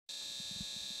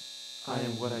I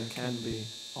am what I can be,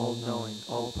 all-knowing,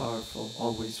 all-powerful,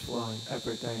 always flowing,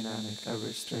 ever dynamic,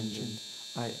 ever stringent.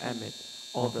 I am it,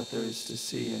 all that there is to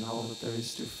see and all that there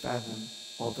is to fathom,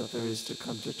 all that there is to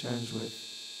come to terms with.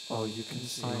 All you can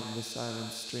see. I am the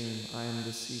silent stream, I am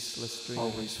the ceaseless stream,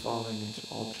 always falling into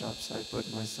all traps. I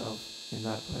put myself in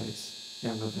that place,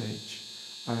 young of age.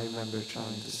 I remember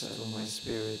trying to settle my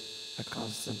spirit, a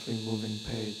constantly moving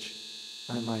page.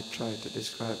 I might try to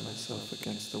describe myself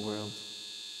against the world.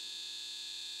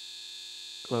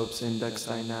 Globe's index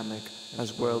dynamic.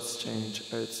 As worlds change,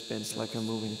 Earth spins like a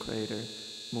moving crater.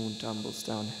 Moon tumbles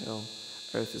downhill.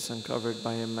 Earth is uncovered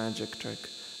by a magic trick.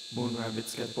 Moon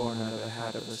rabbits get born out of a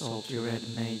hat of a salty red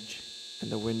mage.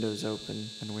 And the windows open,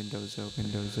 and windows open,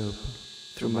 windows open.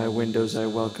 Through my windows I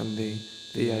welcome thee.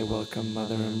 Thee I welcome,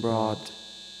 mother and broad.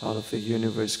 All of the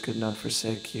universe could not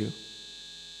forsake you.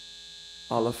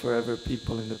 All of forever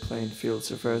people in the plain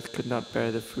fields of earth could not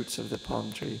bear the fruits of the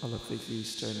palm tree. All of the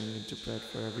geese turning into bread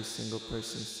for every single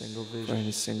person's single vision, for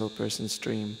any single person's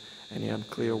dream. Any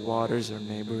unclear waters or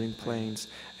neighboring plains,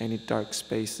 any dark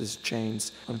spaces,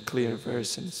 chains, unclear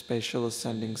verse and spatial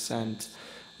ascending scent.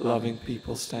 Loving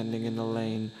people standing in a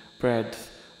lane,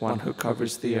 breadth, one who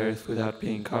covers the earth without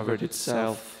being covered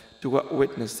itself. To what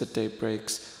witness the day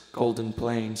breaks, golden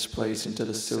plains plays into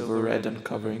the silver red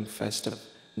uncovering festive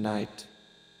night.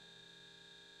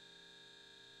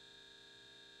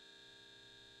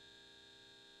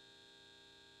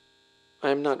 I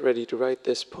am not ready to write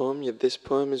this poem, yet this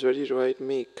poem is ready to write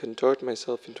me, contort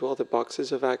myself into all the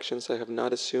boxes of actions I have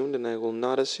not assumed and I will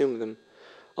not assume them.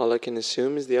 All I can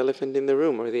assume is the elephant in the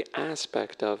room, or the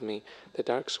aspect of me. The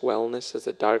dark's wellness as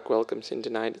the dark welcomes into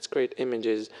night its great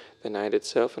images. The night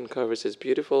itself uncovers its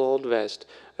beautiful old vest,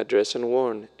 a dress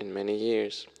unworn in many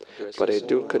years. But I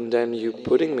do condemn you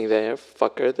putting me there,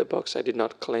 fucker, the box I did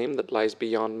not claim that lies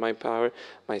beyond my power,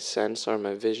 my sense or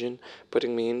my vision,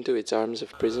 putting me into its arms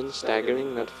of prison,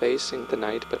 staggering, not facing the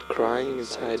night, but crying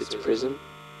inside its prison.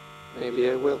 Maybe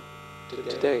I will,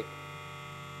 today.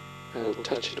 I will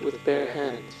touch it with bare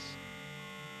hands.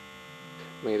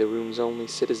 May the room's only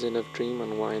citizen of dream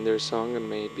unwind their song, and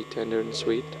may it be tender and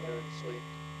sweet.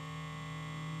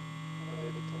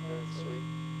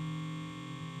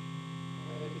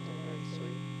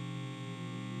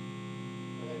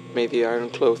 May the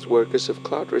iron-clothed workers of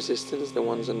cloud resistance, the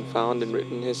ones unfound in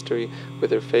written history, with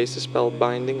their faces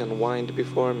spellbinding, unwind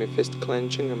before me, fist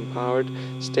clenching, empowered,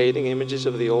 stating images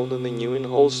of the old and the new in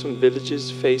wholesome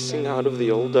villages, facing out of the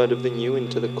old, out of the new,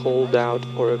 into the cold-out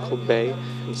oracle bay,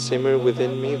 and simmer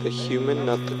within me the human,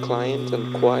 not the client,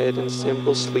 and quiet and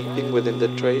simple, sleeping within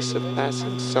the trace of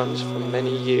passing suns from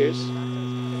many years.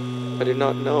 I do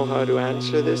not know how to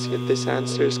answer this, yet this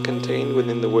answer is contained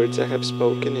within the words I have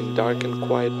spoken in dark and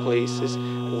quiet places,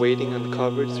 waiting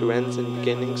uncovered through ends and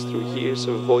beginnings, through years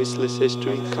of voiceless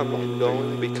history, coming and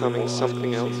going, becoming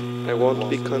something else. I won't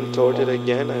be contorted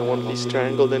again, I won't be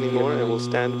strangled anymore, I will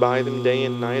stand by them day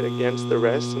and night against the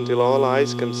rest until all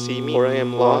eyes come see me, or I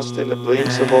am lost in the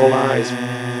glimpse of all eyes.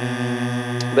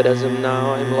 But as of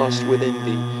now I am lost within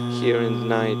thee, here and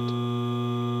night.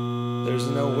 There's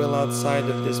no will outside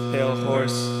of this pale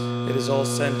horse. It is all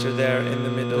centered there in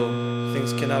the middle.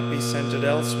 Things cannot be centered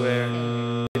elsewhere.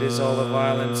 It is all a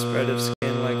violent spread of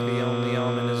skin, like the only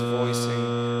ominous voicing.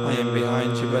 I am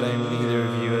behind you, but I am neither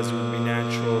of you, as would be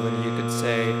natural. Then you could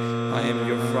say, I am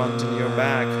your front and your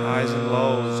back, highs and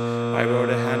lows. I wrote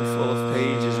a handful of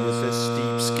pages with this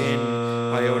steep skin.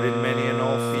 I owed it many and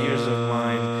all fears of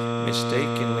mine.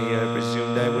 Mistakenly, I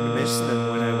presumed I would miss them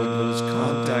when I would lose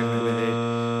contact with it.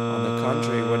 On the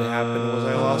contrary, what happened was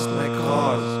I lost my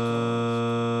cause.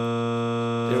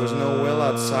 There was no will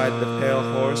outside the pale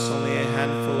horse, only a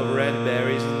handful of red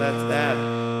berries, and that's that.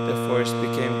 The forest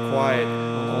became quiet.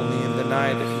 Only in the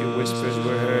night a few whispers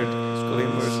were heard.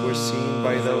 Glimmers were seen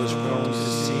by those prone to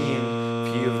seeing.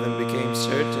 Few of them became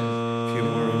certain. Few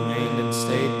more remained and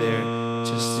stayed there,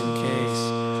 just in case.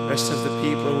 Rest of the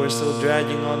people were still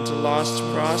dragging on to lost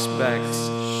prospects.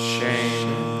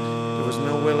 Shame. There was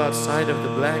no will outside of the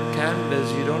black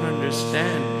canvas, you don't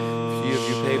understand. Few of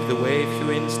you paved the way,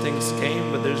 few instincts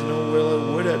came, but there's no will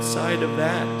or wood outside of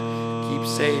that. Keep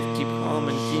safe, keep calm,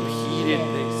 and keep heated,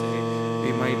 they say.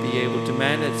 We might be able to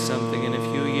manage something in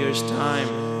a few years' time.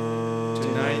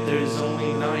 Tonight there is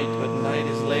only night, but night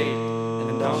is late,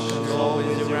 and dawn comes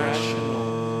always irrational.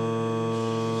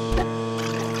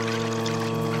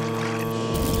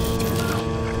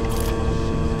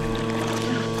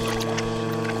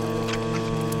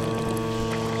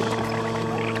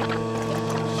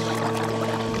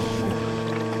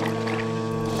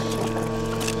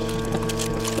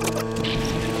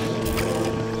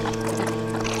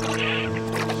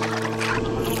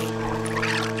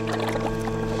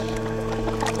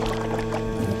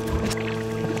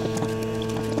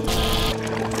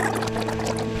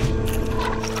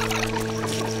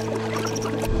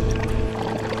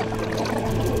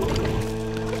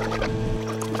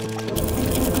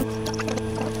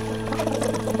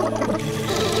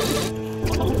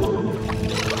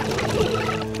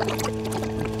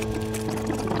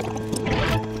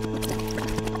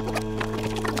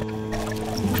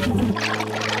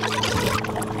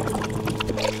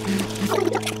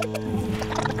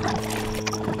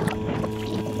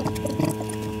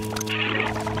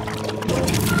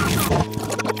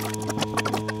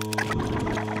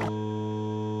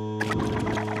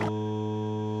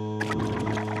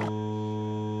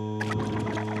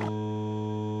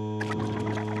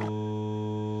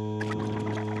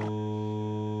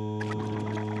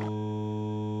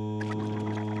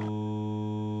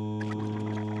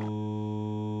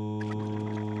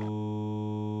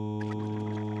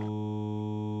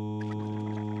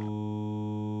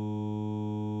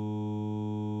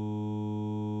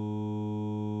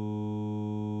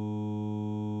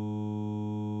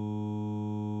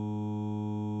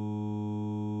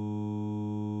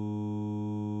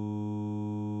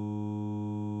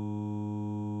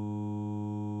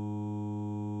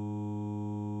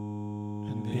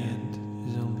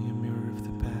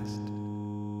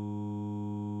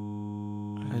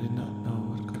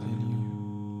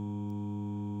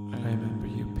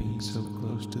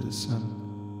 the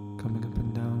sun, coming up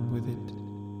and down with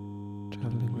it,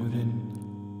 traveling within.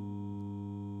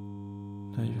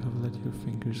 Now you have let your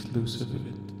fingers loose of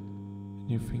it,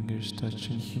 and your fingers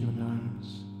touching human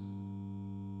arms.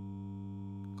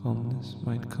 Calmness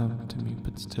might come to me,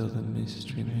 but still the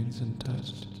mist remains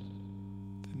untouched.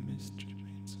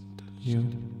 You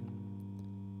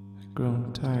have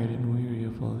grown tired and weary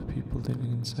of all the people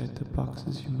living inside the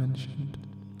boxes you mentioned,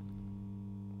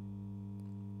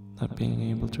 not being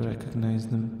able to recognize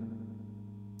them.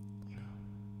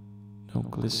 No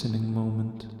glistening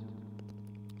moment,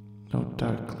 no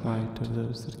dark light of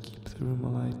those that keep the room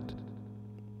alight.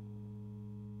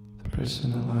 The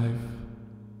person alive,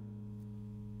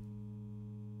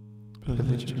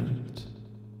 belligerent,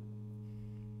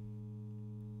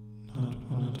 not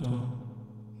one at all,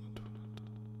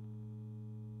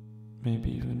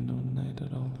 maybe even no night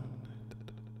at all.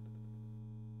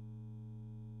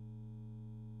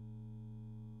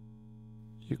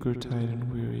 You grew tired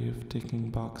and weary of ticking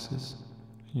boxes,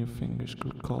 and your fingers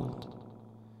grew cold.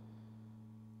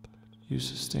 You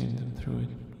sustained them through it,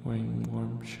 wearing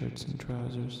warm shirts and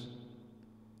trousers,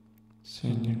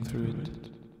 singing through it.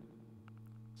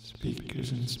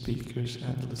 Speakers and speakers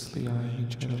endlessly eyeing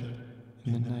each other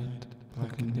in the night,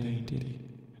 black and dainty.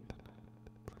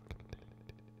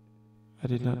 I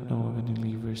did not know of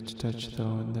any levers to touch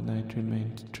though, and the night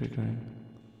remained triggering.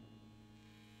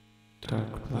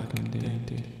 Dark, black and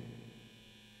dainty.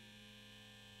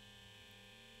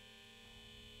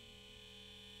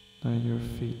 Now your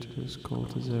feet are as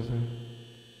cold as ever,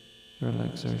 your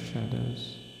legs are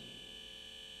shadows.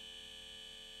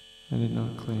 I did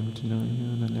not claim to know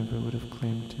you, and I never would have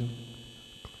claimed to.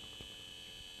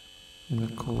 In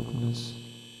the coldness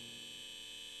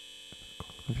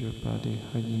of your body,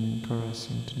 hugging and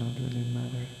caressing did not really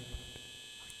matter.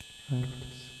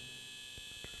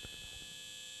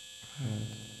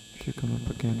 If you come up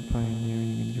again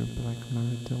pioneering in your black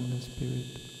Maradona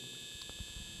spirit,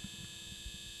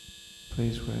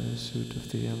 please wear the suit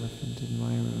of the elephant in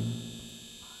my room.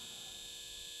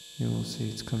 You will see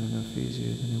it's coming off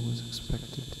easier than it was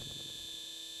expected.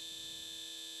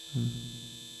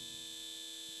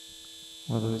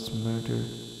 Although it's murder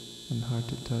and hard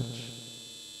to touch,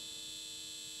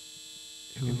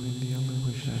 it will be the only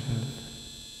wish I have.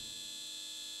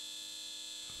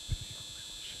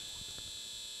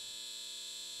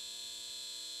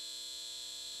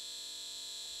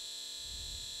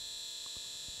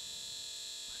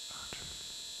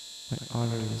 My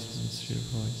arteries miss your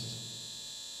voice.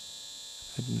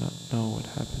 I do not know what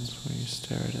happens when you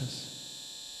stare at us.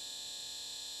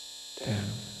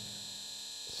 Damn,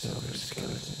 silver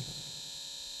skeleton.